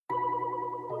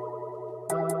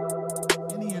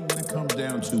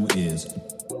down to is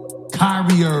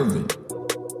Kyrie Irving.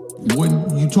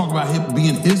 When you talk about him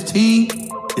being his team,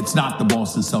 it's not the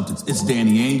Boston Celtics. It's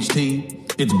Danny Ainge's team.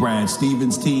 It's Brad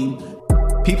Stevens' team.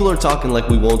 People are talking like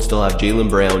we won't still have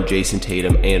Jaylen Brown, Jason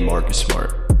Tatum, and Marcus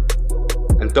Smart.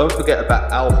 And don't forget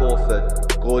about Al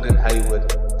Horford, Gordon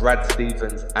Hayward, Brad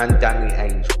Stevens, and Danny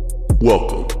Ainge.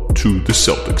 Welcome to the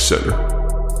Celtics Center.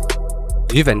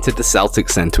 You've entered the Celtics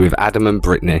Center with Adam and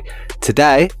Brittany.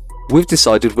 Today, we've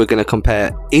decided we're going to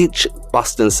compare each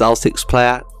Boston Celtics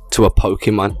player to a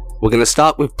Pokemon. We're going to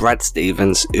start with Brad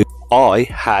Stevens, who I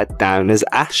had down as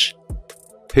Ash.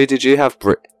 Who did you have,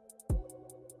 Brit?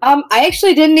 I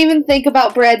actually didn't even think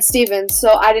about Brad Stevens,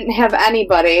 so I didn't have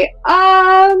anybody.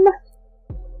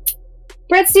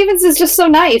 Brad Stevens is just so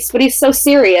nice, but he's so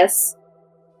serious.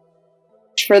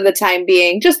 For the time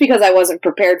being, just because I wasn't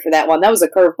prepared for that one. That was a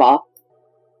curveball.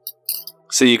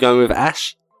 So you're going with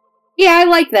Ash? Yeah, I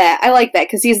like that.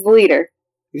 because he's the leader.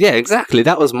 Yeah, exactly.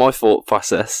 That was my thought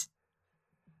process.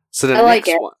 So the next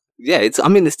one. Yeah, it's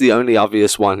the only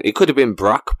obvious one. It could have been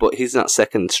Brock, but he's not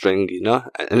second string, you know?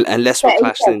 Unless we're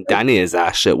classing Danny as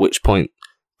Ash, at which point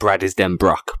Brad is then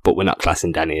Brock, but we're not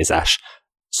classing Danny as Ash.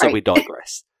 So we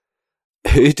digress.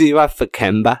 Who do you have for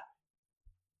Kemba?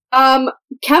 Kemba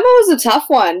was a tough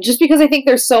one, just because I think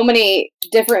there's so many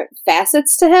different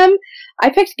facets to him. I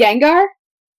picked Gengar.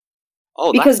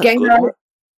 Oh, because that's a good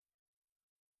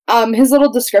one. His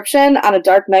little description, on a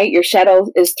dark night, your shadow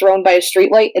is thrown by a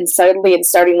streetlight, and suddenly and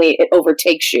startlingly it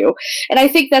overtakes you. And I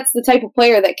think that's the type of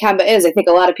player that Kemba is. I think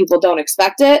a lot of people don't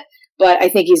expect it, but I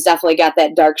think he's definitely got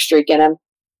that dark streak in him.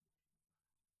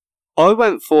 I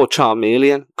went for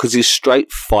Charmeleon, because he's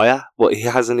straight fire, but he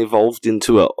hasn't evolved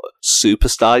into a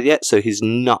superstar yet, so he's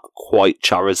not quite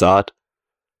Charizard.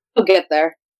 He'll get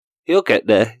there. He'll get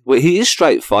there. Well, he is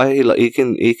straight fire. He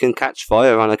can catch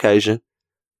fire on occasion.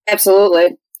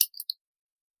 Absolutely.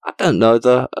 I don't know,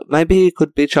 though. Maybe he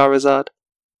could be Charizard.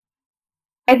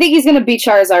 I think he's going to be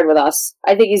Charizard with us.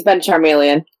 I think he's been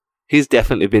Charmeleon. He's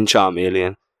definitely been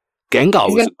Charmeleon.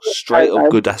 Gengar was a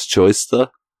straight-up good-ass choice, though.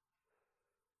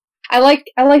 I like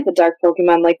the dark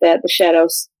Pokemon like that, the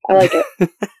shadows. I like it.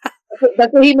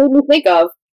 That's what he made me think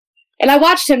of. And I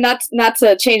watched him, not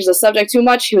to change the subject too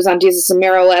much. He was on Jesus and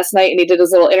Miro last night, and he did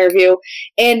his little interview.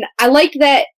 And I liked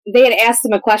that they had asked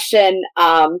him a question,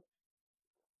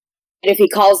 if he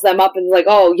calls them up and like,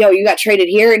 oh, yo, you got traded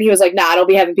here? And he was like, nah, I don't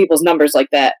be having people's numbers like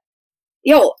that.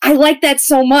 Yo, I like that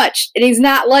so much. And he's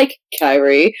not like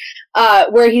Kyrie,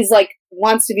 where he's like,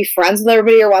 wants to be friends with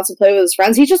everybody or wants to play with his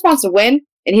friends. He just wants to win,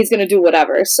 and he's going to do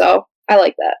whatever. So I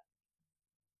like that.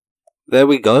 There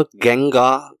we go.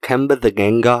 Gengar. Kemba the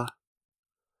Gengar.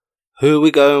 Who are we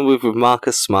going with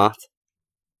Marcus Smart?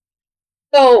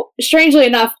 So, strangely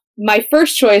enough, my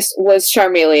first choice was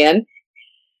Charmeleon.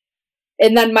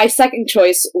 And then my second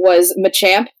choice was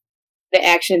Machamp, the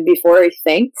action before he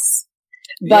thinks.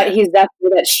 But he's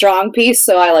definitely that strong piece,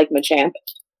 so I like Machamp.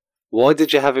 Why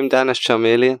did you have him down as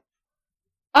Charmeleon?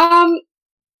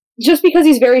 Just because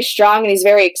he's very strong and he's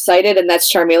very excited, and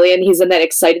that's Charmeleon. He's in that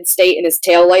excited state and his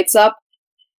tail lights up.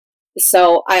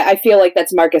 So I feel like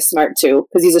that's Marcus Smart too,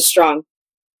 because he's a strong.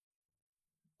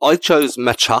 I chose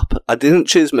Machop. I didn't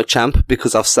choose Machamp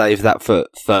because I've saved that for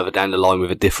further down the line with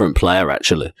a different player,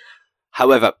 actually.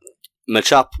 However,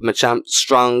 Machamp,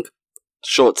 strong,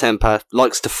 short temper,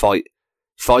 likes to fight.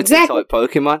 Fighting type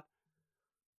Pokemon.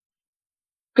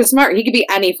 Because Smart, he could be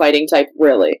any fighting type,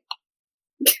 really.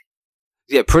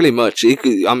 Yeah, pretty much. He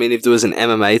could, I mean, if there was an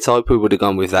MMA type, we would have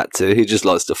gone with that too. He just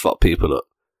likes to fuck people up.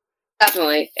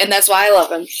 Definitely, and that's why I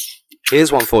love him.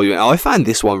 Here's one for you. I found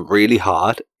this one really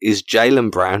hard. Is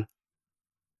Jaylen Brown.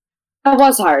 That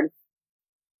was hard.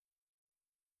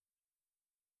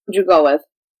 What'd you go with?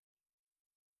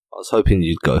 I was hoping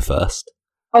you'd go first.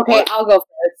 Okay, what? I'll go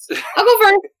first.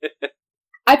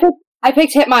 I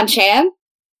picked Hitmonchan,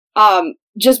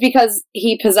 just because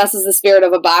he possesses the spirit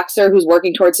of a boxer who's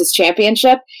working towards his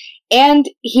championship, and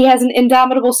he has an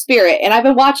indomitable spirit. And I've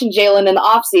been watching Jaylen in the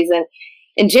offseason,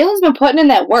 and Jaylen's been putting in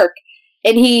that work.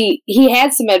 And he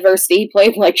had some adversity. He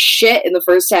played like shit in the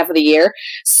first half of the year.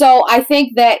 So I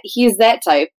think that he's that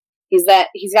type. He's got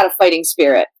a fighting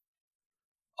spirit.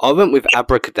 I went with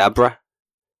Abracadabra.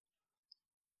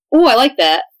 Oh, I like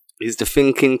that. He's the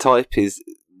thinking type. He's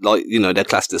like, you know, they're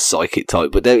classed as psychic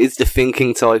type, but there is the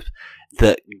thinking type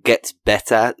that gets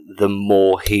better the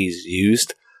more he's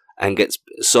used, and gets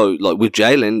so like with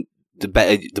Jaylen,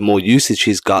 the more usage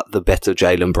he's got, the better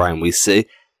Jaylen Brown we see.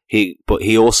 But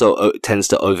he also tends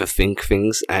to overthink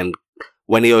things, and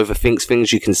when he overthinks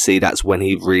things, you can see that's when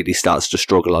he really starts to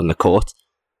struggle on the court.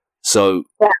 So,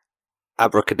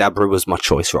 Abracadabra was my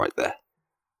choice right there.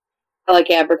 I like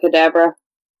abracadabra.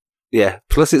 Yeah,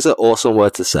 plus it's an awesome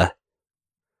word to say.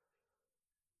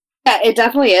 Yeah, it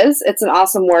definitely is. It's an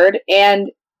awesome word.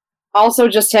 And also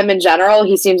just him in general,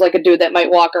 he seems like a dude that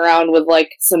might walk around with,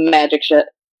 like, some magic shit.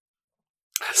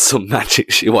 Some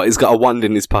magic shit. What, he's got a wand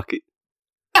in his pocket?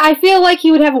 I feel like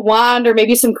he would have a wand or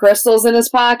maybe some crystals in his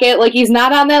pocket. Like, he's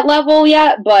not on that level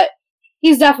yet, but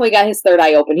he's definitely got his third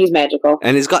eye open. He's magical.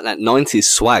 And he's got that 90s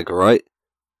swag, right?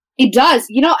 He does.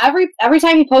 You know, every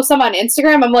time he posts something on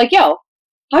Instagram, I'm like, yo,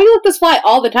 how you let this fly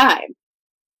all the time?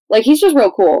 Like, he's just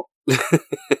real cool.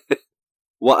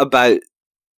 What about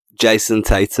Jason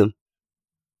Tatum?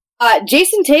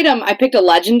 Jason Tatum, I picked a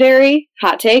legendary.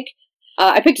 Hot take.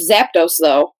 I picked Zapdos,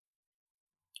 though.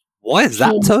 Why is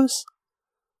Zapdos?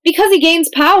 Because he gains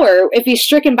power if he's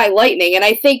stricken by lightning. And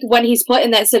I think when he's put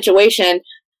in that situation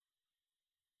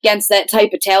against that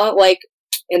type of talent, like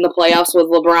in the playoffs with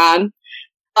LeBron,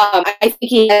 I think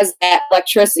he has that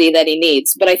electricity that he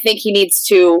needs. But I think he needs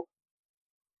to,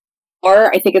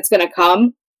 or I think it's going to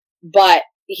come. But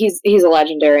he's a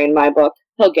legendary in my book.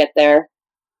 He'll get there.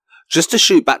 Just to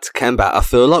shoot back to Kemba, I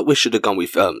feel like we should have gone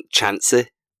with Chansey.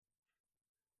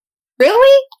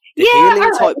 Really? The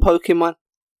healing type Pokemon.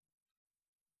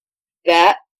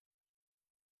 That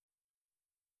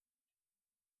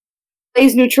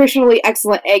lays nutritionally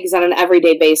excellent eggs on an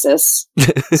everyday basis.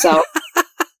 So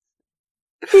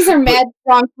these are mad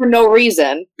strong for no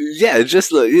reason. Yeah,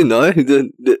 just like, you know,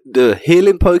 the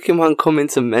healing Pokemon come in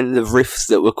to mend the rifts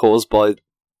that were caused by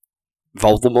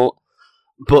Voldemort.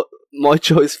 But my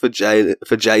choice for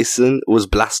Jason was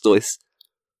Blastoise.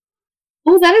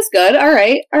 Oh, that is good. All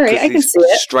right, I can see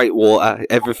it. Straight water.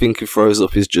 Everything he throws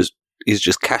up is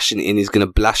just cashing it in. He's going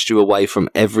to blast you away from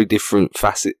every different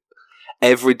facet,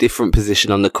 every different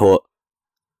position on the court.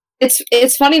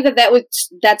 It's funny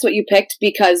that's what you picked,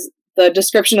 because the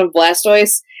description of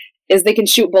Blastoise is they can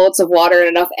shoot bullets of water at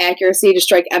enough accuracy to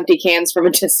strike empty cans from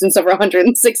a distance of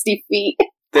 160 feet.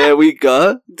 There we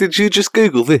go. Did you just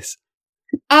Google this?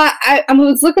 I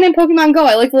was looking at Pokemon Go.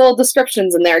 I like the little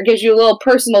descriptions in there. It gives you a little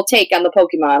personal take on the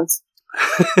Pokemons.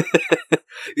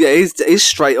 Yeah, he's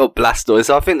straight up Blastoise.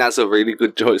 I think that's a really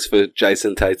good choice for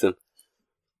Jason Tatum.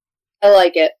 I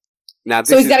like it. Now,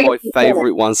 this is my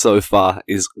favourite one so far,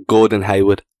 is Gordon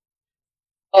Hayward.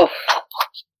 Oh.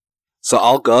 So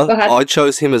I'll go. Go ahead. I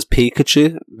chose him as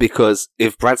Pikachu because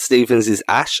if Brad Stevens is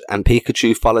Ash and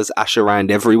Pikachu follows Ash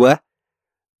around everywhere,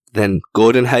 then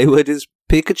Gordon Hayward is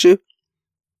Pikachu.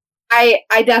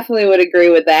 I definitely would agree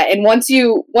with that. And once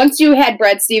you had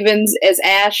Brad Stevens as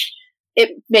Ash,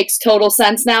 it makes total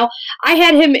sense now. I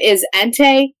had him as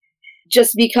Entei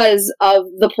just because of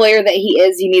the player that he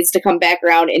is. He needs to come back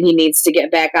around and he needs to get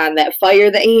back on that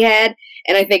fire that he had.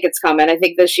 And I think it's coming. I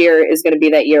think this year is going to be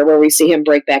that year where we see him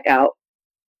break back out.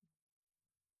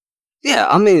 Yeah,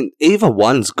 I mean, either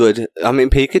one's good. I mean,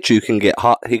 Pikachu can get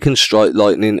hot. He can strike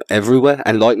lightning everywhere,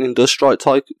 and lightning does strike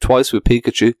twice with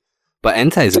Pikachu. But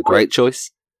Entei is a great choice.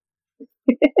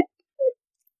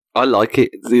 I like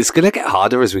it. It's going to get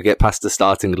harder as we get past the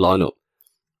starting lineup.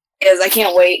 Yes, I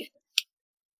can't wait.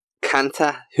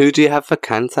 Kanter. Who do you have for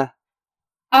Kanter?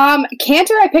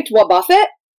 Kanter, I picked Buffett.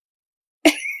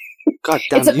 God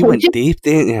damn, you went deep,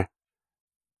 didn't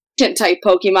you? Type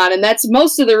Pokemon, and that's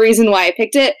most of the reason why I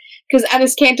picked it, because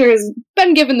Enes Kanter has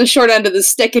been given the short end of the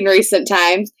stick in recent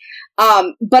times.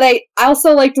 But I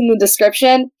also liked in the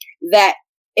description that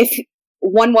if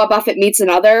one Buffett meets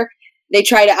another, they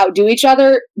try to outdo each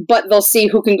other, but they'll see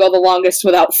who can go the longest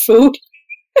without food.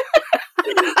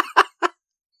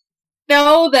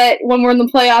 Know that when we're in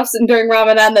the playoffs and during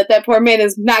Ramadan, that poor man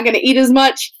is not going to eat as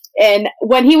much. And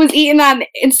when he was eating on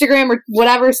Instagram or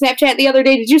whatever, Snapchat the other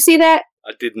day, did you see that?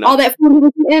 I did not. All that food he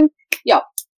was eating? Yo,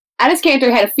 Enes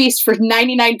Kanter had a feast for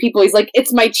 99 people. He's like,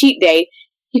 it's my cheat day.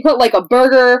 He put like a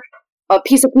burger, a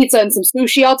piece of pizza, and some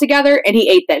sushi all together, and he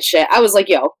ate that shit. I was like,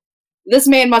 yo, this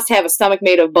man must have a stomach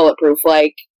made of bulletproof.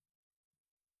 Like,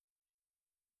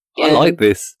 yeah. I like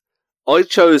this. I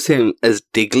chose him as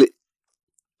Diglett.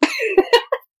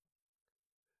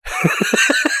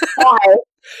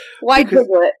 Why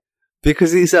Diglett?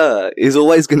 Because he's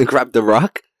always going to grab the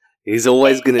rock. He's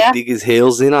always going to dig his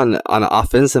heels in on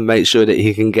offense and make sure that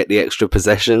he can get the extra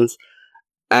possessions.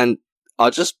 And I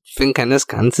just think Enes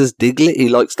Kanter's Diglett. He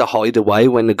likes to hide away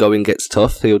when the going gets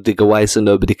tough. He'll dig away so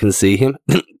nobody can see him.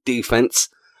 Defense.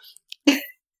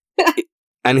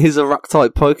 And he's a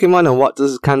rock-type Pokemon, and what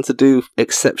does Kanter do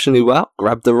exceptionally well?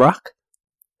 Grab the rock?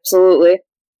 Absolutely.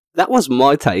 That was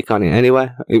my take on it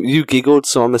anyway. You giggled,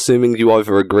 so I'm assuming you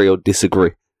either agree or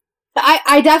disagree.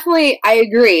 I definitely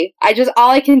agree.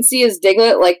 All I can see is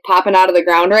Diglett like popping out of the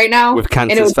ground right now. With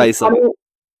Kanter's face on it.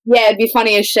 Yeah, it'd be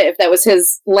funny as shit if that was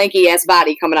his lanky-ass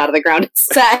body coming out of the ground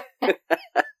instead.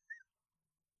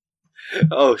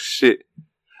 Oh, shit.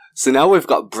 So now we've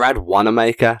got Brad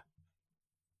Wanamaker.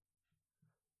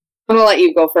 I'm gonna let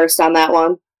you go first on that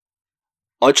one.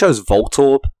 I chose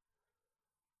Voltorb.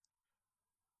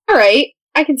 Alright,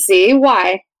 I can see.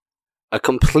 Why? A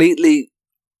completely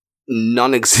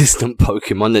non-existent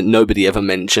Pokemon that nobody ever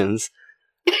mentions.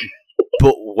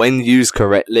 But when used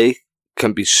correctly,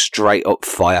 can be straight up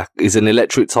fire. Is an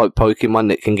electric type Pokemon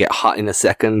that can get hot in a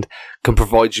second, can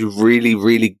provide you really,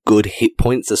 really good hit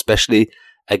points, especially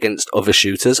against other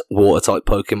shooters, water type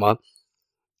Pokemon.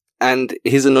 And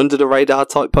he's an under the radar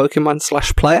type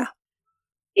Pokemon / player.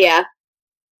 Yeah.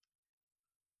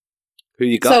 Who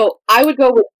you got? So I would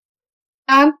go with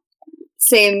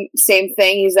same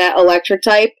thing. He's that electric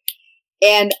type.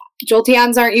 And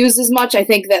Jolteons aren't used as much. I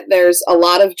think that there's a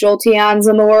lot of Jolteons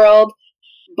in the world,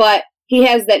 but he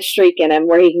has that streak in him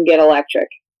where he can get electric.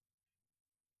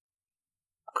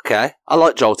 Okay, I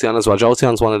like Jolteon as well.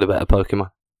 Jolteon's one of the better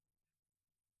Pokemon.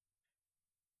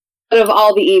 Out of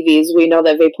all the Eevees, we know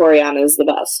that Vaporeon is the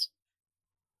best.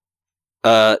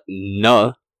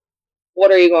 No.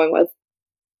 What are you going with?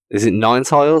 Is it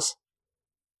Ninetales?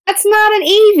 That's not an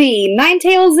Eevee!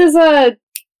 Ninetales is a...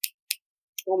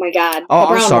 Oh my god. Oh,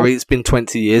 I'm sorry, it's been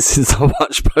 20 years since I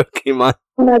watched Pokemon.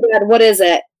 Oh my god, what is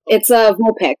it? It's a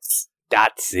Vulpix.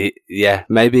 That's it. Yeah,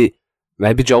 maybe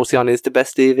Jolteon is the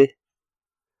best Eevee.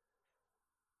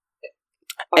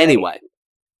 Okay. Anyway.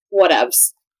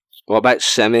 Whatevs. What about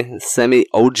Semi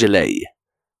Ogile?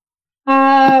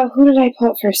 Who did I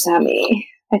put for Semi?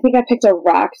 I think I picked a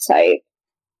rock type.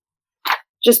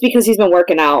 Just because he's been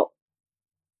working out.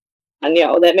 And,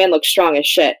 that man looks strong as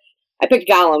shit. I picked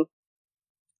Golem.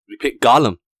 You picked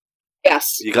Golem?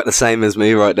 Yes. You got the same as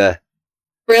me right there.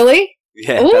 Really?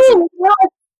 Yeah. Ooh,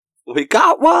 We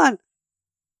got one!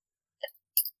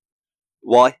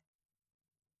 Why?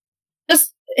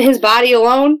 just his body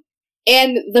alone,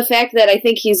 and the fact that I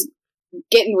think he's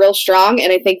getting real strong,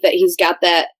 and I think that he's got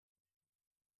that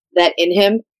in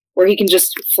him, where he can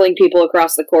just fling people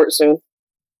across the court soon.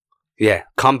 Yeah,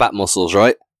 combat muscles,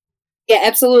 right? Yeah,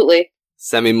 absolutely.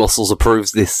 Semi Muscles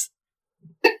approves this.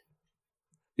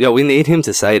 Yeah, we need him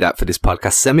to say that for this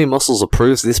podcast. Semi Muscles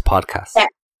approves this podcast. Yeah,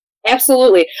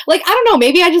 absolutely. Like, I don't know,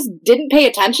 maybe I just didn't pay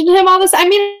attention to him all this. I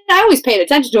mean, I always paid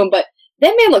attention to him, but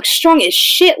that man looks strong as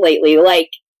shit lately.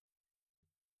 Like,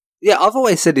 yeah, I've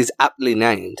always said he's aptly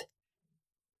named.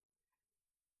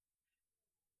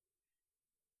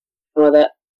 with it.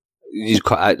 You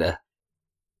cut out there.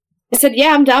 I said,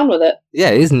 yeah, I'm down with it.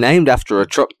 Yeah, he's named after a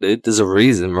truck, dude. There's a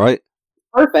reason, right?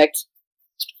 Perfect.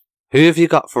 Who have you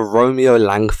got for Romeo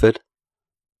Langford?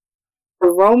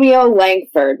 For Romeo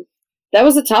Langford. That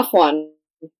was a tough one.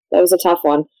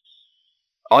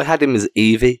 I had him as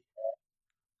Eevee.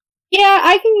 Yeah,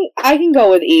 I can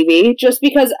go with Eevee, just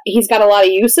because he's got a lot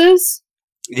of uses.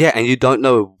 Yeah, and you don't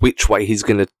know which way he's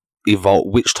going to evolve,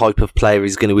 which type of player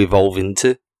he's going to evolve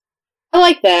into. I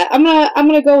like that. I'm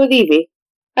gonna go with Eevee.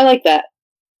 I like that.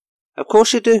 Of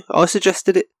course you do. I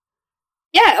suggested it.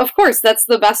 Yeah, of course. That's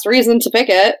the best reason to pick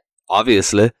it.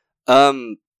 Obviously.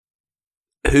 Who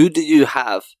do you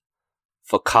have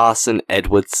for Carson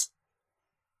Edwards?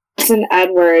 Carson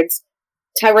Edwards.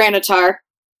 Tyranitar.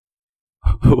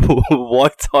 Why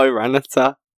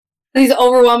Tyranitar? He's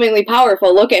overwhelmingly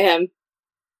powerful. Look at him.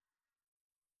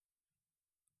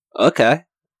 Okay.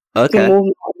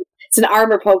 It's an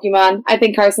armor Pokemon. I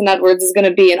think Carson Edwards is going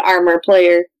to be an armor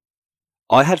player.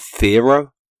 I had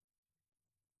Fearow.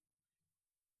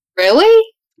 Really?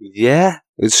 Yeah.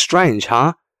 It's strange,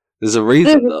 huh? There's a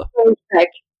reason, though.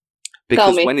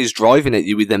 Because when he's driving at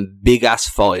you with them big-ass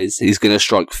fires, he's going to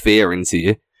strike fear into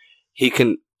you. He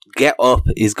can get up.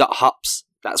 He's got hops.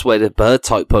 That's where the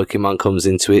bird-type Pokemon comes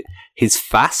into it. He's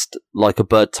fast, like a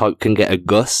bird-type can get a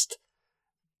gust.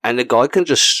 And the guy can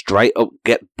just straight up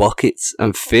get buckets.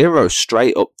 And Fearow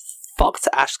straight up fucked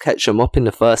Ash Ketchum up in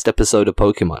the first episode of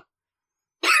Pokemon.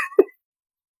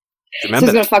 Remember? So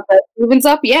he's going to fuck Brad Stevens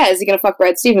up? Yeah, is he going to fuck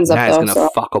Brad Stevens up, though? He's going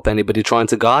to fuck up anybody trying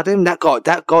to guard him. That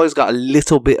guy's got a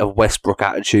little bit of Westbrook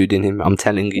attitude in him, I'm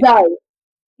telling you. He does.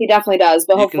 He definitely does,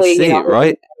 but hopefully... You can see it,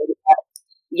 right?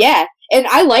 Yeah, and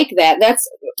I like that.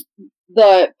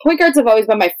 The point guards have always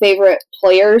been my favorite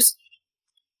players,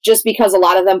 just because a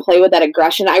lot of them play with that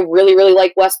aggression. I really, really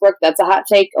like Westbrook. That's a hot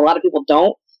take. A lot of people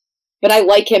don't. But I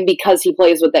like him because he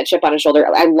plays with that chip on his shoulder.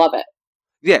 I love it.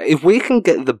 Yeah, if we can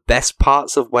get the best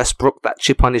parts of Westbrook, that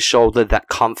chip on his shoulder, that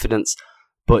confidence,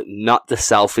 but not the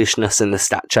selfishness and the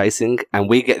stat chasing, and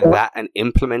we get that and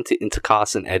implement it into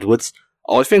Carson Edwards,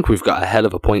 I think we've got a hell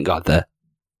of a point guard there.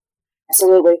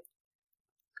 Absolutely.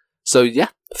 So yeah,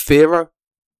 Firo.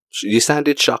 You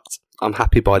sounded shocked. I'm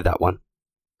happy by that one.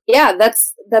 Yeah,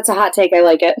 that's a hot take. I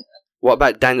like it. What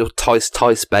about Daniel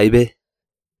Tice, baby?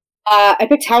 I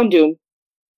picked Houndoom.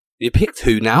 You picked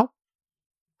who now?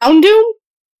 Houndoom?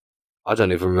 I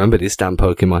don't even remember this damn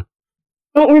Pokemon.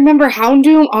 Don't remember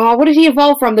Houndoom? Oh, what did he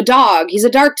evolve from? The dog. He's a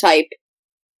dark type.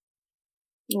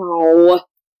 Oh.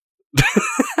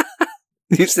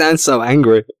 You sound so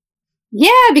angry.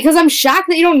 Yeah, because I'm shocked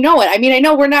that you don't know it. I mean, I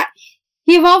know we're not...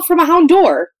 He evolved from a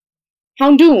Houndour.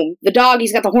 Houndoom. The dog,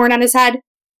 he's got the horn on his head.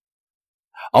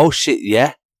 Oh shit,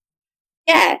 yeah?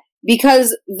 Yeah,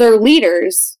 because they're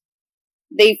leaders.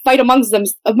 They fight amongst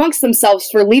themselves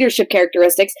for leadership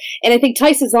characteristics, and I think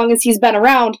Tice, as long as he's been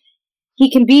around,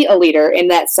 he can be a leader in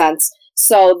that sense.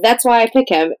 So that's why I pick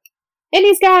him. And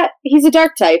he's a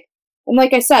dark type. And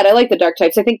like I said, I like the dark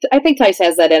types. I think Tice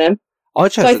has that in him. I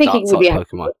chose so a dark type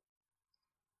Pokemon.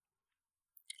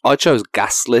 I chose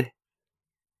Ghastly.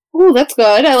 Ooh, that's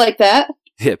good. I like that.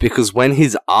 Yeah, because when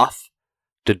he's off,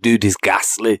 the dude is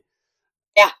ghastly.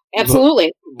 Yeah,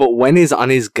 absolutely. But when he's on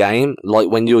his game, like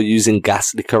when you're using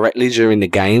Ghastly correctly during the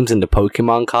games and the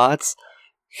Pokemon cards,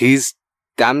 he's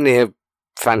damn near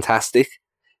fantastic.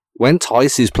 When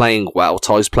Tice is playing well,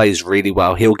 Tice plays really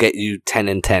well, he'll get you 10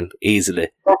 and 10 easily.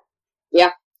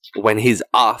 Yeah. When he's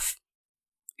off,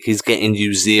 he's getting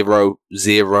you 0,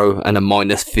 0, and a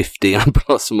 -50 and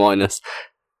plus minus.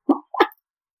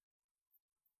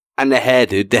 And the hair,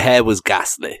 dude. The hair was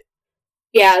ghastly.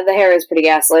 Yeah, the hair is pretty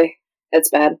ghastly. It's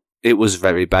bad. It was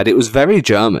very bad. It was very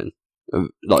German.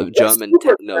 Like German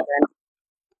techno.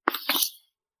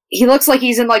 He looks like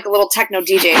he's in like a little techno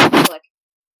DJ.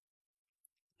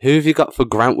 Who have you got for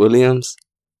Grant Williams?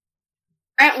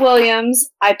 Grant Williams,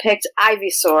 I picked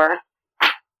Ivysaur.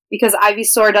 Because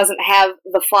Ivysaur doesn't have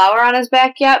the flower on his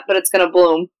back yet, but it's going to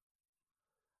bloom.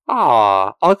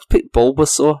 Ah, I picked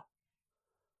Bulbasaur.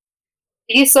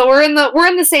 So we're in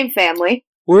the same family.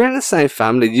 We're in the same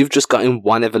family. You've just gotten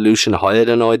one evolution higher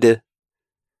than I did.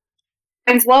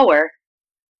 Mine's lower.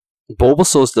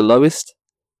 Bulbasaur's the lowest.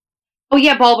 Oh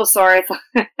yeah, Bulbasaur.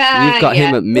 You've got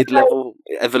him at mid-level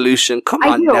evolution. Come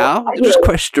on now. You're just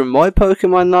questioning my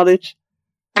Pokemon knowledge.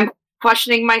 I'm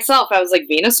questioning myself. I was like,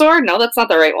 Venusaur? No, that's not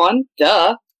the right one.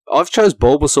 Duh. I've chose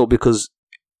Bulbasaur because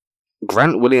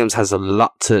Grant Williams has a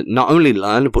lot to not only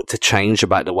learn, but to change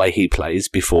about the way he plays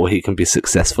before he can be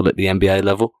successful at the NBA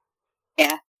level.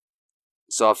 Yeah.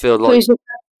 So I feel like... So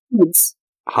seeds.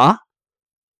 Huh?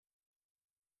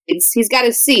 He's got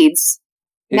his seeds.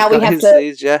 He's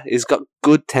seeds, yeah. He's got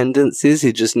good tendencies.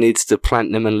 He just needs to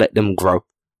plant them and let them grow.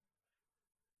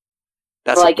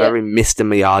 That's a very Mr.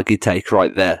 Miyagi take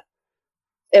right there.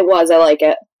 It was. I like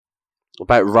it. What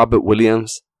about Robert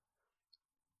Williams?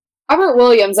 Robert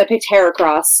Williams, I picked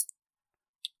Heracross.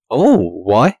 Oh,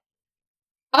 why?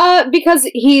 Because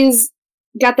he's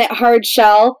got that hard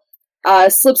shell,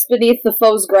 slips beneath the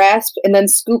foe's grasp, and then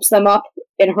scoops them up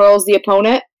and hurls the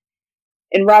opponent.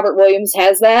 And Robert Williams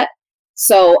has that.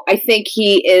 So I think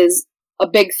he is a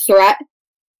big threat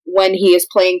when he is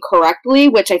playing correctly,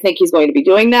 which I think he's going to be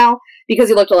doing now, because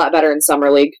he looked a lot better in Summer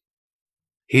League.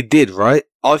 He did, right?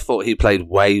 I thought he played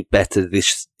way better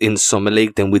in Summer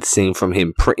League than we'd seen from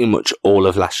him pretty much all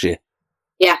of last year.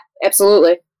 Yeah,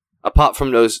 absolutely. Apart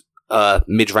from those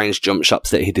mid-range jump shots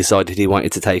that he decided he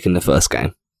wanted to take in the first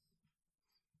game.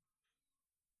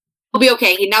 He'll be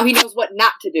okay. Now he knows what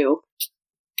not to do.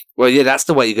 Well, yeah, that's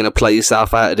the way you're going to play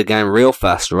yourself out of the game real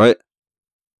fast, right?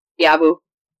 Yabu.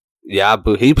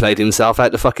 Yabu, he played himself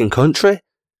out the fucking country.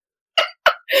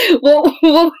 Well,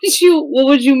 what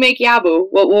would you make Yabu?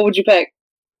 What would you pick?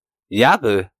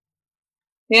 Yabu?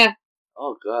 Yeah.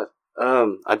 Oh, God.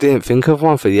 I didn't think of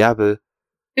one for Yabu.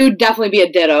 He would definitely be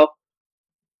a Ditto.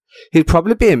 He'd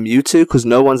probably be a Mewtwo, because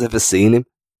no one's ever seen him.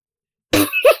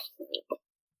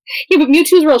 Yeah, but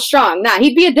Mewtwo's real strong. Nah,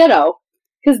 he'd be a Ditto.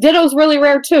 Because Ditto's really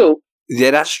rare, too.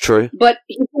 Yeah, that's true. But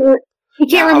he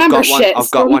can't remember shit.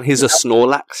 I've got one. He's a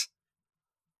Snorlax.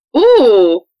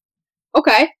 Ooh.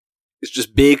 Okay. It's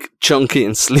just big, chunky,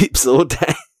 and sleeps all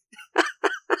day.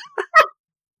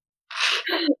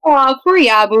 Oh, poor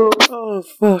Yabu. Oh,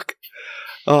 fuck.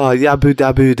 Oh, Yabu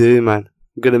Dabu Doo, man.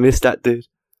 I'm gonna miss that dude.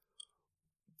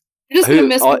 You're just gonna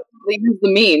miss when we use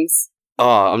the memes.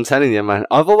 Oh, I'm telling you, man.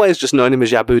 I've always just known him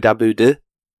as Yabu Dabu Doo.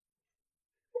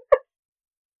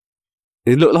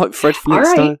 He looked like Fred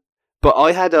Flintstone. Right. But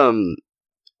I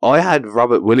had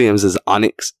Robert Williams as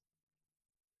Onyx.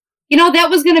 You know, that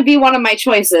was going to be one of my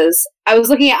choices. I was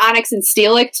looking at Onyx and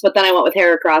Steelix, but then I went with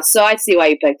Heracross, so I see why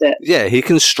you picked it. Yeah, he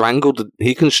can strangle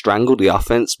the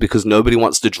offense because nobody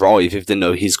wants to drive if they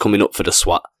know he's coming up for the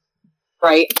swat.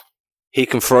 Right. He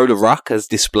can throw the rock as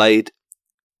displayed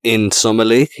in Summer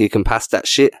League. He can pass that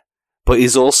shit. But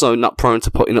he's also not prone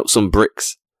to putting up some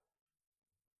bricks.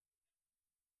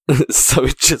 So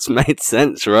it just made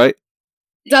sense, right?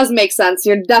 It does make sense.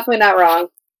 You're definitely not wrong.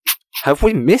 Have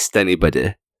we missed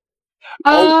anybody?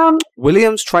 Tremont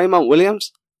Williams?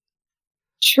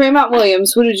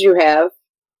 Williams, who did you have?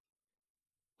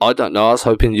 I don't know. I was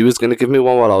hoping you was going to give me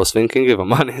one while I was thinking, if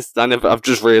I'm honest. I've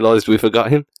just realised we forgot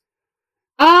him.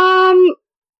 I'm going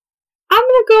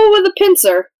to go with a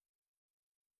pincer.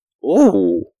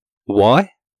 Ooh.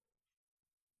 Why?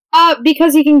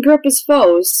 Because he can grip his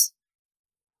foes.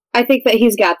 I think that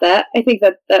he's got that. I think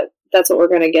that's what we're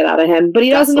going to get out of him. But he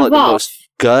doesn't evolve. That's like the most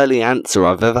girly answer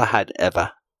I've ever had,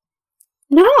 ever.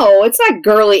 No, it's not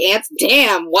girly answer.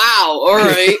 Damn, wow,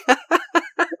 alright.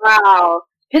 Wow.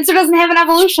 Pincer doesn't have an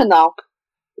evolution, though.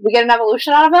 Did we get an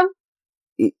evolution out of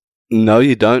him? No,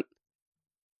 you don't.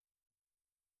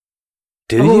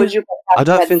 Do Who you? would you I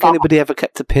don't think anybody ever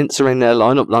kept a pincer in their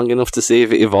lineup long enough to see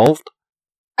if it evolved.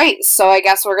 Right, so I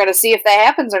guess we're going to see if that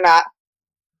happens or not.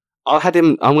 I'm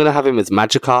going to have him as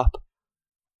Magikarp.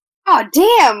 Oh,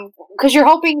 damn! Because you're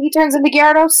hoping he turns into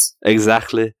Gyarados?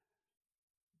 Exactly.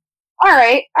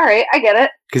 Alright, I get it.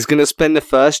 He's going to spend the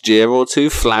first year or two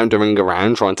floundering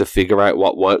around trying to figure out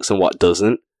what works and what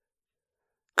doesn't.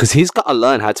 Because he's got to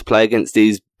learn how to play against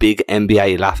these big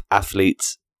NBA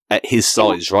athletes at his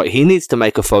size, right? He needs to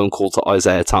make a phone call to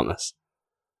Isaiah Thomas.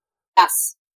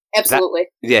 Yes, absolutely.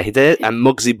 He did. And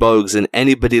Muggsy Bogues and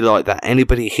anybody like that,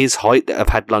 anybody his height that have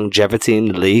had longevity in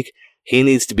the league, he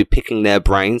needs to be picking their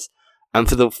brains. And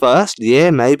for the first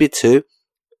year, maybe two,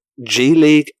 G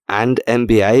League and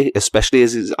NBA, especially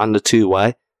as he's on the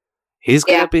two-way, he's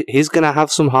gonna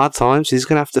have some hard times. He's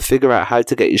gonna have to figure out how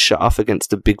to get his shot off against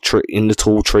the big tree in the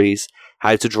tall trees,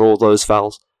 how to draw those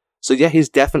fouls. So yeah, he's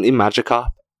definitely Magikarp,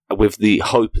 with the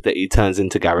hope that he turns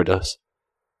into Gyarados.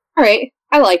 Alright,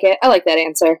 I like it. I like that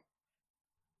answer.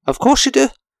 Of course you do.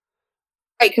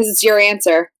 Right, because it's your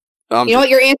answer. You know what?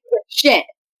 Your answer is shit.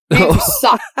 Your answer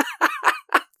sucks.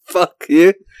 Fuck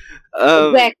you.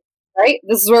 Exactly. Right?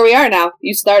 This is where we are now.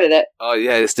 You started it. Oh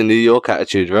yeah, it's the New York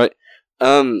attitude, right?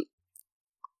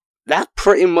 That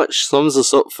pretty much sums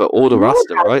us up for all the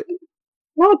roster, right?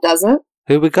 No, it doesn't.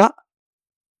 Who we got?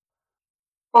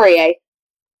 Poirier.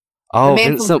 Oh,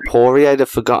 Vincent Poirier, the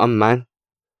forgotten man.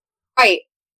 Right.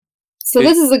 So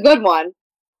this is a good one.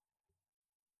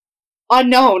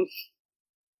 Unknown.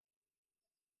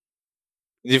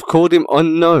 You've called him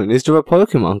Unknown. Is there a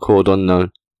Pokemon called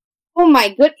Unknown? Oh my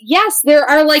good. Yes, there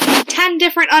are like 10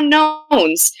 different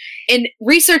unknowns. And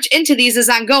research into these is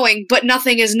ongoing, but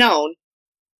nothing is known.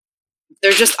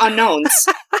 They're just unknowns.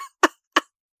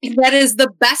 That is the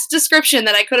best description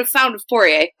that I could have found of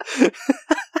Poirier.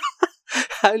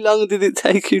 How long did it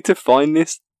take you to find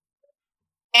this?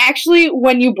 Actually,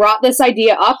 when you brought this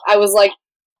idea up, I was like,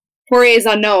 Poirier is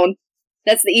unknown.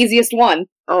 That's the easiest one.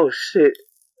 Oh, shit.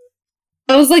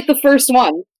 That was like the first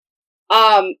one.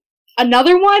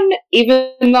 Another one,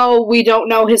 even though we don't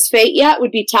know his fate yet, would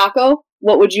be Taco.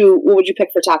 What would you pick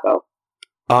for Taco?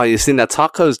 Oh, you see, now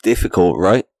Taco's difficult,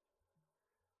 right?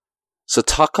 So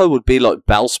Taco would be like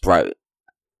Bellsprout.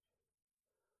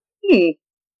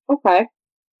 Okay.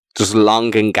 Just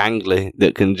long and gangly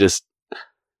that can just...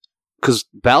 Because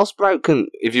Bellsprout can...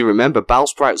 If you remember,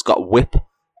 Bellsprout's got Whip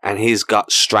and he's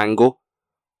got Strangle.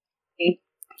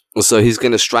 So he's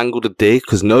going to strangle the D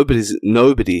because nobody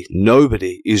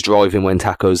is driving when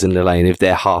Taco's in the lane if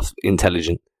they're half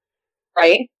intelligent.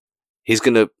 Right. He's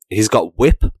got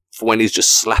Whip for when he's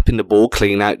just slapping the ball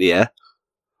clean out the air.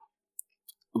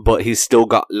 But he's still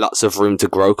got lots of room to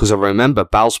grow because I remember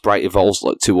Bellsprout evolves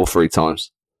like 2 or 3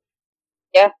 times.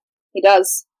 Yeah, he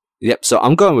does. Yep, so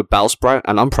I'm going with Bellsprout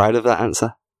and I'm proud of that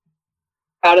answer.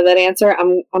 Proud of that answer?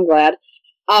 I'm glad.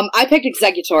 I picked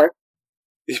Executor.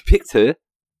 You picked who?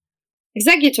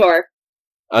 Executor.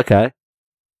 Okay.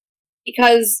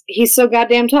 Because he's so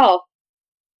goddamn tall.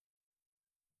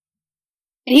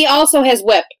 And he also has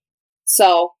Whip.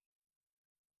 So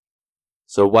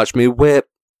watch me whip.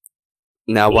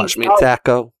 Now watch me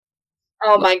taco.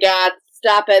 Oh my god,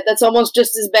 stop it. That's almost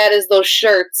just as bad as those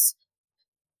shirts.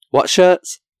 What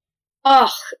shirts?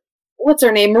 Ugh. What's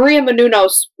her name? Maria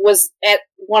Menounos was at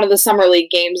one of the Summer League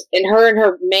games, and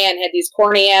her man had these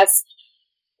corny-ass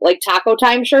like Taco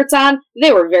Time shirts on.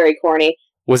 They were very corny.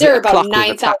 Was it a clock with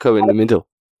a taco in the middle?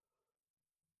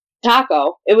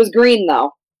 Taco. It was green,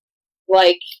 though.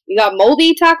 Like, you got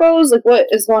moldy tacos? Like, what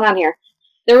is going on here?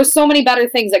 There was so many better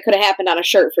things that could have happened on a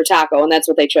shirt for Taco, and that's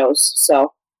what they chose,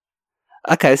 so.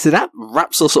 Okay, so that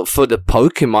wraps us up for the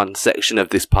Pokemon section of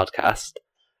this podcast.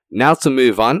 Now to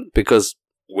move on, because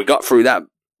we got through that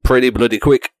pretty bloody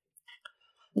quick.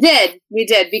 We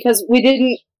did, because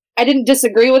I didn't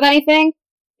disagree with anything,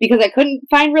 because I couldn't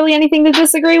find really anything to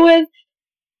disagree with.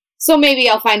 So maybe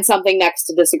I'll find something next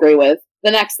to disagree with.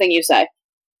 The next thing you say.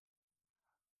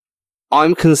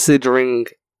 I'm considering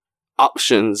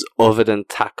options other than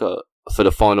Taco for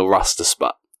the final roster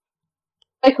spot.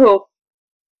 Like who?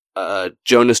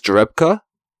 Jonas Jerebko,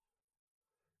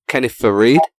 Kenneth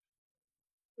Faried,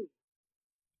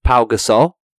 Pau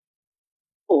Gasol.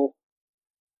 Cool.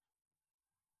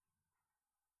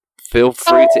 Feel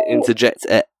free to interject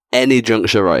at any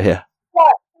juncture right here.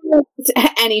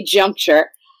 Any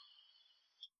juncture.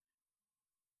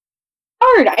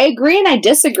 Hard. I agree and I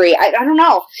disagree. I don't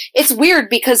know. It's weird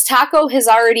because Taco has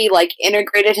already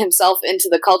integrated himself into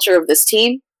the culture of this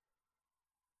team.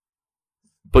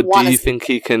 But do you think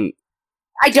he can?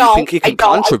 I don't. Do you think he can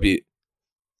contribute?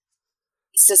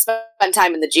 To spend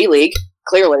time in the G League,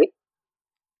 clearly.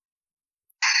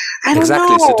 I don't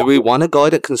Exactly. know. So, do we want a guy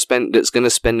that's going to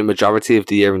spend the majority of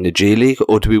the year in the G League,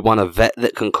 or do we want a vet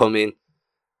that can come in?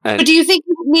 But do you think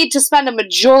you need to spend a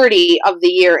majority of the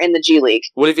year in the G League?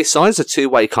 Well, if he signs a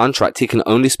 2-way contract, he can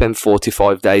only spend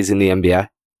 45 days in the NBA.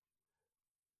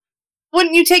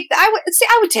 Wouldn't you take that?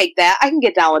 I would take that. I can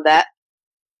get down with that.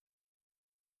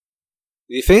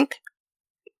 You think?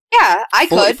 Yeah, I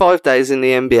could. 45 days in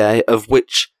the NBA, of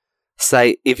which,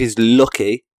 say, if he's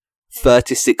lucky,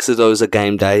 36 of those are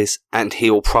game days, and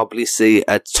he'll probably see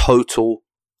a total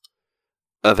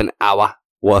of an hour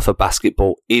worth of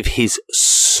basketball if he's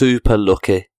super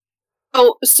lucky.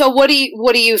 Oh, so what do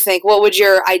you think? What would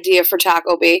your idea for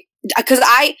Taco be? Because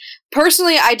I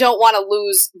don't want to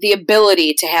lose the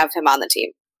ability to have him on the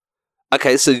team.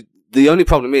 Okay, so the only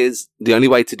problem is the only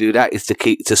way to do that is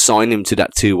to sign him to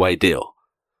that 2-way deal,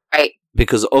 right?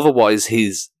 Because otherwise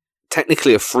he's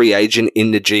technically a free agent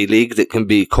in the G League that can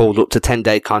be called up to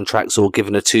 10-day contracts or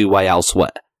given a 2-way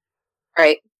elsewhere.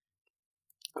 Right.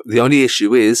 The only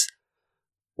issue is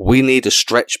we need a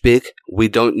stretch big. We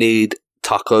don't need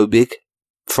Taco big.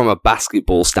 From a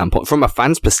basketball standpoint, from a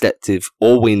fan's perspective,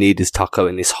 all we need is Taco,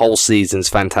 and this whole season's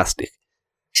fantastic.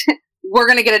 We're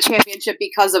going to get a championship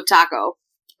because of Taco.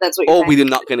 That's what you're saying. Or we're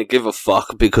not going to give a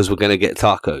fuck because we're going to get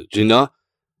Taco. Do you know?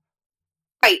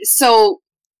 Right, so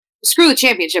screw the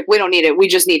championship. We don't need it. We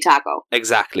just need Taco.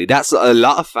 Exactly. That's a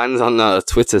lot of fans on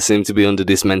Twitter seem to be under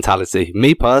this mentality.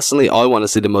 Me personally, I want to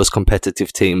see the most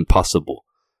competitive team possible.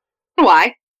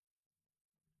 Why?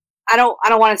 I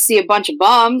don't want to see a bunch of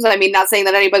bums. I mean, not saying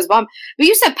that anybody's bum. But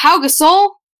you said Pau Gasol?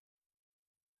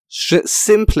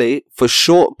 Simply for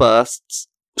short bursts,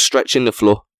 stretching the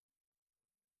floor.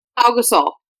 Pau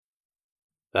Gasol.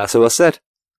 That's what I said.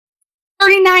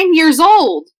 39 years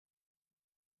old.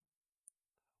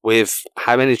 With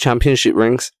how many championship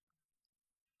rings?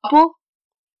 Couple?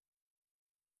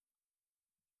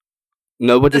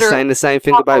 Nobody's saying the same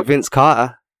thing about Vince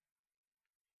Carter.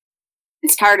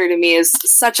 Vince Carter to me is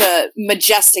such a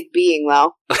majestic being,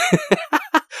 though.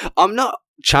 I'm not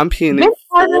championing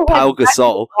for Pau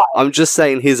Gasol. I'm just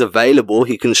saying he's available.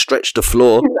 He can stretch the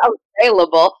floor. He's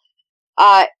available.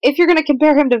 If you're going to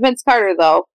compare him to Vince Carter,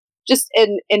 though, just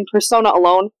in persona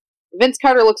alone, Vince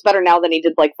Carter looks better now than he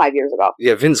did 5 years ago.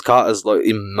 Yeah, Vince Carter's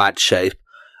in mad shape.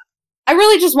 I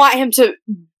really just want him to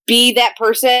be that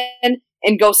person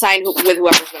and go sign with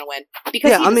whoever's going to win.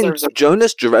 Because yeah, I mean,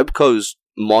 Jonas Jerebko's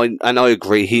mine, and I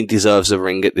agree, he deserves a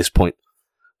ring at this point.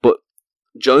 But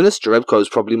Jonas Jerebko is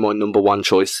probably my number one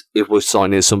choice if we're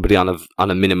signing somebody on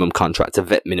a minimum contract, a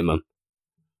vet minimum.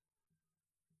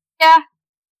 Yeah.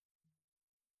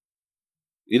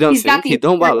 You don't think he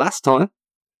done well last time?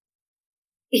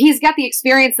 He's got the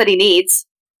experience that he needs.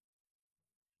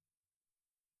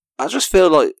 I just feel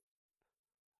like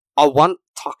I want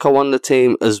Taco on the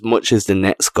team as much as the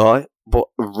next guy, but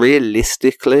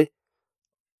realistically,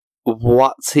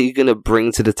 what's he going to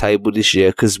bring to the table this year?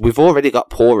 Because we've already got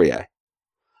Poirier.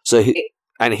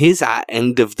 And he's at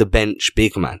end of the bench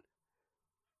big man.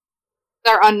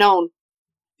 They're unknown.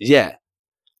 Yeah.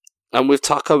 And with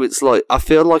Taco, it's I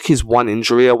feel like he's one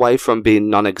injury away from being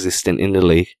non-existent in the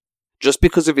league. Just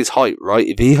because of his height, right?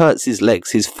 If he hurts his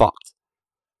legs, he's fucked.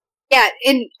 Yeah,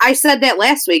 and I said that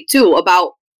last week, too,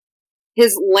 about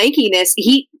his lankiness.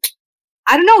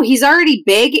 I don't know, he's already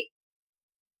big,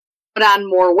 put on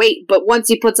more weight, but once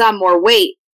he puts on more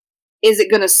weight, is it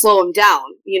going to slow him down,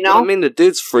 you know? Well, I mean, the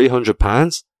dude's 300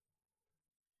 pounds.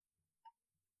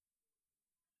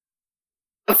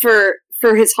 For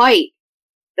his height,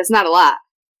 that's not a lot.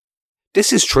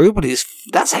 This is true, but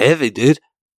that's heavy, dude.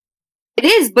 It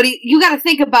is, but you got to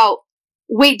think about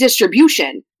weight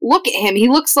distribution. Look at him. He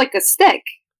looks like a stick.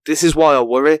 This is why I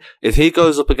worry. If he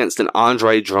goes up against an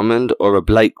Andre Drummond or a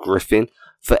Blake Griffin,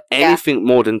 For anything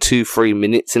more than 2-3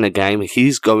 minutes in a game,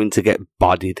 he's going to get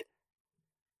bodied.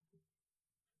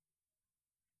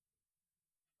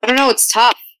 I don't know, it's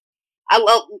tough.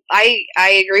 I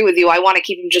agree with you. I want to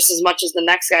keep him just as much as the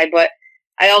next guy, but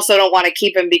I also don't want to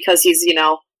keep him because he's, he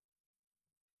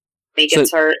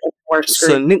gets hurt. We're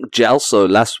screwed. So Nick Gelso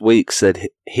last week said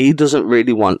he doesn't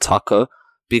really want Taco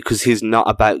because he's not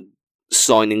about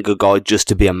signing a guy just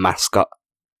to be a mascot.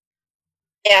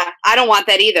 Yeah, I don't want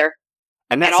that either.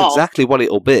 And that's exactly what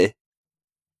it'll be.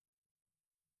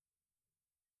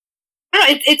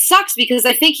 It sucks because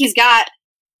I think he's got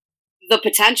the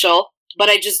potential, but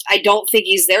I don't think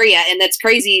he's there yet. And that's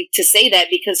crazy to say that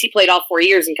because he played all 4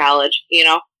 years in college,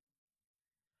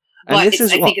 But I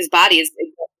think his body is...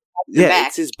 Yeah,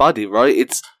 it's his body, right?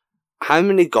 It's how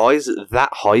many guys at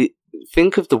that height...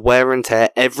 Think of the wear and tear.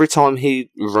 Every time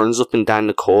he runs up and down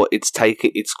the court,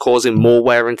 it's causing more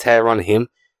wear and tear on him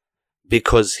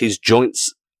because his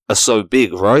joints are so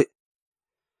big, right?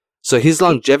 So his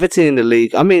longevity in the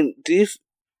league, I mean,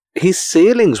 his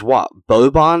ceiling's what?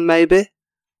 Boban, maybe?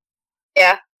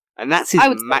 Yeah. And that's his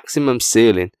maximum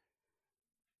ceiling.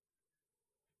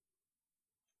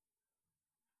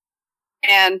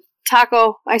 And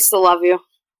Taco, I still love you.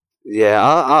 Yeah,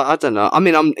 I don't know. I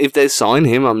mean, if they sign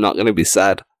him, I'm not going to be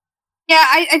sad. Yeah,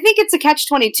 I think it's a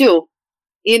catch-22.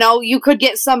 You could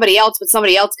get somebody else, but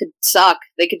somebody else could suck.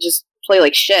 They could just play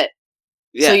like shit.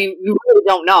 Yeah. So you really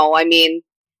don't know. I mean,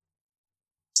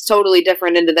 it's totally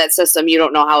different into that system. You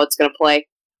don't know how it's going to play.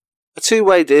 A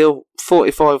two-way deal,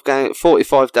 45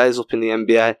 days up in the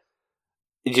NBA.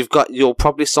 You'll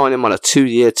probably sign him on a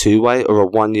 2-year two-way or a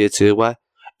 1-year two-way.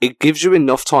 It gives you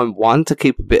enough time, one, to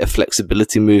keep a bit of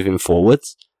flexibility moving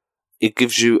forwards. It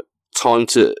gives you time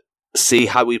to see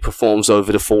how he performs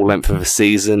over the full length of a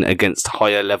season against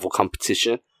higher level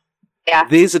competition. Yeah.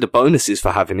 These are the bonuses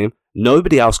for having him.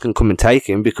 Nobody else can come and take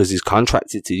him because he's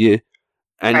contracted to you.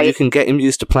 And you can get him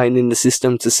used to playing in the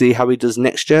system to see how he does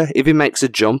next year. If he makes a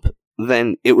jump,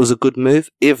 then it was a good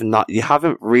move. If not, you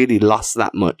haven't really lost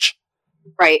that much.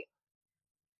 Right.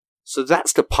 So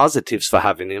that's the positives for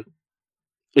having him.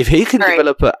 If he can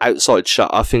develop an outside shot,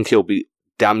 I think he'll be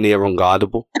damn near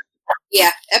unguardable.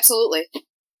 Yeah, absolutely.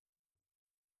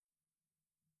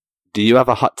 Do you have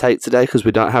a hot take today? Because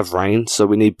we don't have rain, so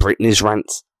we need Brittany's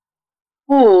rants.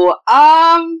 Ooh,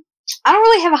 I don't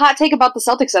really have a hot take about the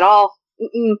Celtics at all.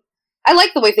 I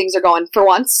like the way things are going for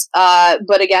once.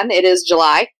 But again, it is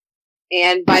July,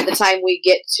 and by the time we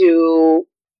get to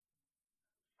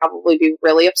probably be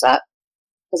really upset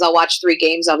because I'll watch 3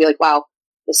 games, I'll be like, "Wow,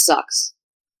 this sucks."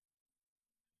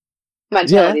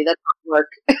 Mentality that doesn't work.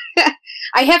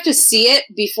 I have to see it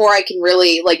before I can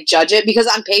really judge it because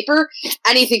on paper,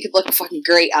 anything could look fucking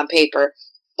great on paper,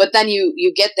 but then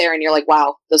you get there and you're like,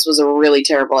 "Wow, this was a really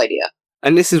terrible idea."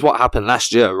 And this is what happened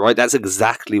last year, right? That's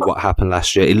exactly what happened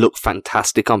last year. It looked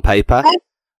fantastic on paper.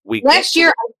 Last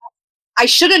year, I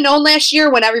should have known last year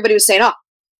when everybody was saying, "Oh,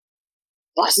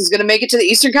 Boston's going to make it to the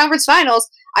Eastern Conference Finals."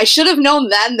 I should have known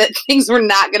then that things were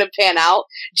not going to pan out.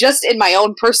 Just in my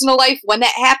own personal life, when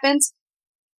that happens,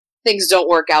 things don't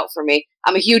work out for me.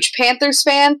 I'm a huge Panthers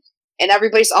fan, and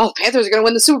everybody's, Panthers are going to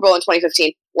win the Super Bowl in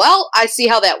 2015. Well, I see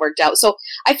how that worked out. So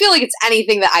I feel like it's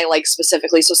anything that I like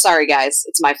specifically. So sorry, guys.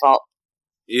 It's my fault.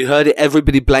 You heard it.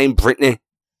 Everybody blame Brittany.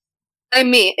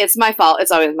 Blame me. It's my fault.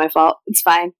 It's always my fault. It's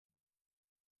fine.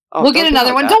 We'll get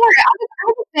another one. Don't worry. I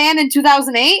was a fan in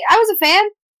 2008. I was a fan.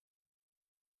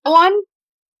 One.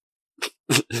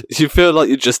 You feel like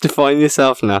you're justifying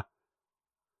yourself now.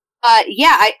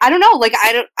 Yeah, I don't know.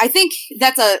 I think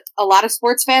that's a lot of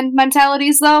sports fan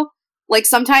mentalities, though.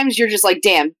 Sometimes you're just like,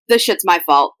 damn, this shit's my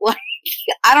fault.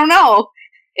 I don't know.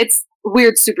 It's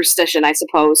weird superstition, I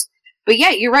suppose. But yeah,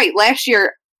 you're right. Last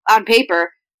year, on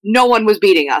paper, no one was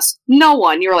beating us. No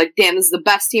one. You were like, damn, this is the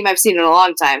best team I've seen in a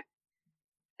long time.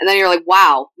 And then you're like,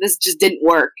 wow, this just didn't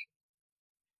work.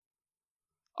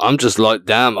 I'm just like,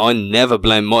 damn, I never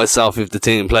blame myself if the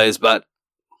team plays bad.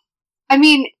 I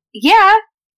mean, yeah.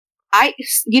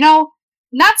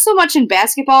 Not so much in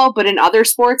basketball, but in other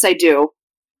sports, I do.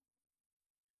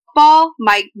 Football,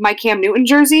 my Cam Newton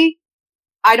jersey,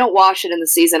 I don't wash it in the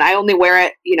season. I only wear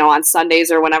it, on Sundays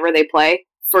or whenever they play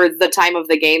for the time of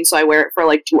the game, so I wear it for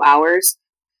 2 hours.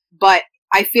 But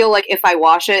I feel like if I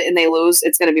wash it and they lose,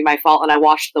 it's going to be my fault, and I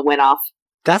washed the win off.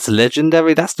 That's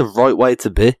legendary. That's the right way to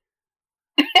be.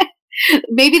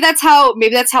 Maybe that's how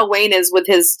Wayne is with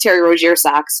his Terry Rozier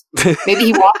socks. Maybe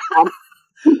he washed them.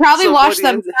 He probably washed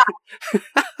them.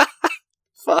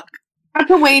 Fuck.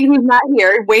 To Wayne, who's not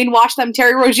here, Wayne washed them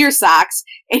Terry Rozier socks,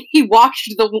 and he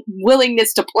washed the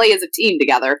willingness to play as a team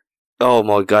together. Oh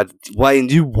my god, Wayne,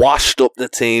 you washed up the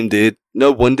team, dude.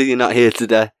 No wonder you're not here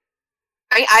today.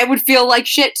 I would feel like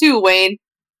shit too, Wayne.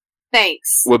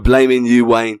 Thanks. We're blaming you,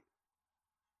 Wayne.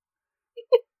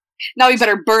 Now we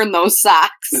better burn those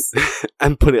socks.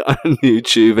 And put it on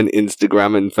YouTube and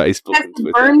Instagram and Facebook and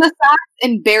Twitter. Burn the socks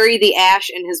and bury the ash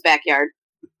in his backyard.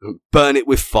 Burn it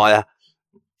with fire.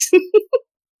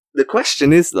 The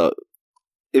question is, though,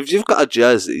 if you've got a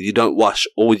jersey you don't wash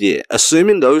all year,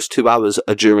 assuming those 2 hours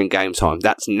are during game time,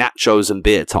 that's nachos and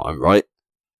beer time, right?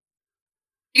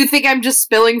 You think I'm just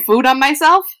spilling food on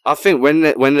myself? I think when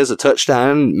there's a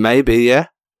touchdown, maybe, yeah.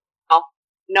 Oh,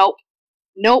 nope.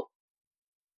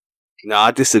 No,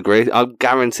 I disagree. I'm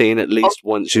guaranteeing at least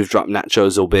once you've dropped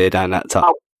nachos or beer down that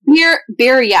top.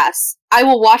 Beer, yes. I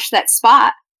will wash that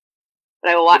spot,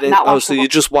 but I will not wash. So you're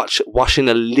just washing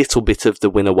a little bit of the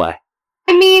win away.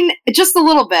 I mean, just a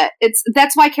little bit.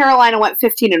 That's why Carolina went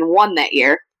 15-1 that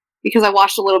year, because I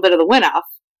washed a little bit of the win off.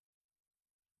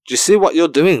 Do you see what you're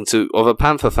doing to other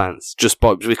Panther fans just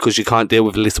because you can't deal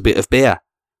with a little bit of beer?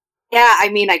 Yeah, I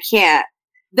mean, I can't.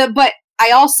 But I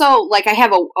also, I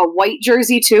have a white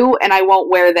jersey too, and I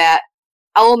won't wear that.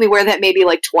 I'll only wear that maybe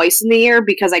twice in the year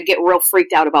because I get real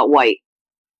freaked out about white.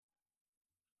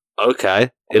 Okay,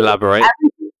 elaborate.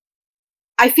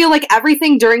 I feel like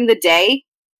everything during the day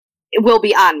will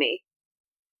be on me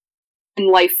in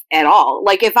life at all.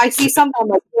 If I see something, I'm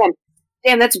like,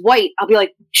 damn, that's white. I'll be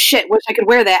like, shit, wish I could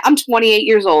wear that. I'm 28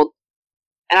 years old.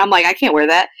 And I'm like, I can't wear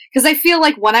that. Because I feel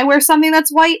like when I wear something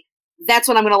that's white, that's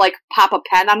when I'm going to pop a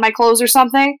pen on my clothes or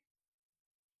something.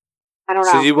 I don't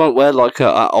know. So you won't wear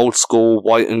a old school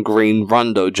white and green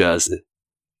Rondo jersey?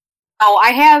 Oh,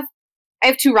 I have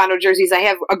 2 Rondo jerseys. I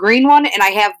have a green one and I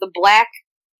have the black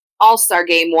All-Star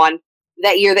game one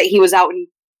that year that he was out in.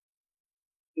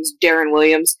 It was Darren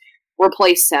Williams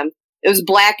replaced him. It was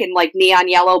black and neon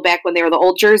yellow back when they were the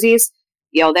old jerseys.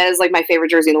 That is my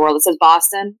favorite jersey in the world. It says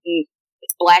Boston.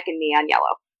 It's black and neon yellow.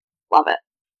 Love it.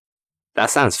 That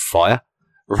sounds fire.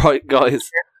 Right, guys?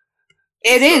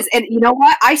 It is. And you know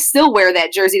what? I still wear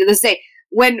that jersey to this day.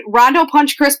 When Rondo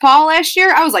punched Chris Paul last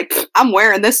year, I was like, I'm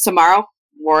wearing this tomorrow.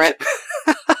 Wore it.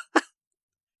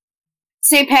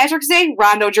 St. Patrick's Day,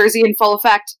 Rondo jersey in full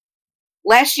effect.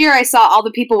 Last year, I saw all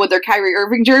the people with their Kyrie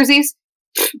Irving jerseys.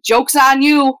 Joke's on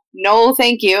you. No,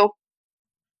 thank you.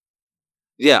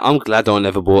 Yeah, I'm glad I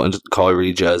never bought a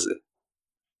Kyrie jersey.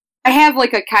 I have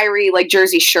a Kyrie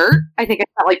jersey shirt. I think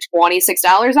I spent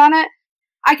 $26 on it.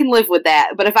 I can live with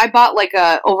that. But if I bought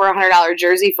a over $100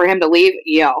 jersey for him to leave,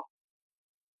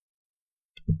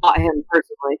 bought him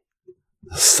personally.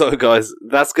 So guys,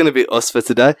 that's going to be us for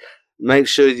today. Make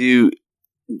sure you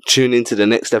tune into the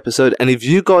next episode. And if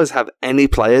you guys have any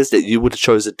players that you would have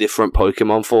chose a different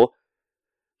Pokemon for,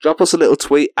 drop us a little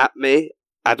tweet at me,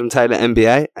 Adam Taylor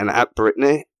NBA, and at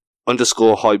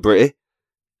Brittany_Hi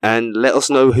and let us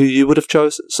know who you would have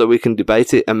chosen so we can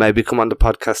debate it and maybe come on the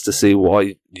podcast to see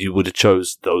why you would have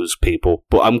chose those people.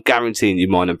 But I'm guaranteeing you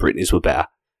mine and Brittany's were better.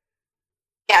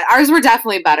 Yeah, ours were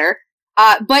definitely better.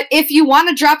 But if you want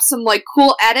to drop some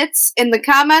cool edits in the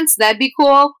comments, that'd be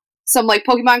cool. Some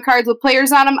Pokemon cards with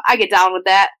players on them, I get down with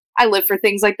that. I live for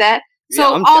things like that. So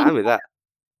yeah, I'm down with that.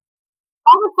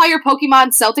 All the fire Pokemon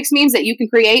Celtics memes that you can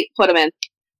create, put them in.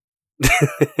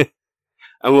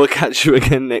 And we'll catch you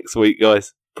again next week,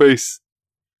 guys. Peace.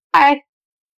 Bye.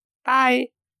 Bye.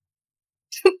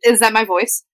 Is that my voice?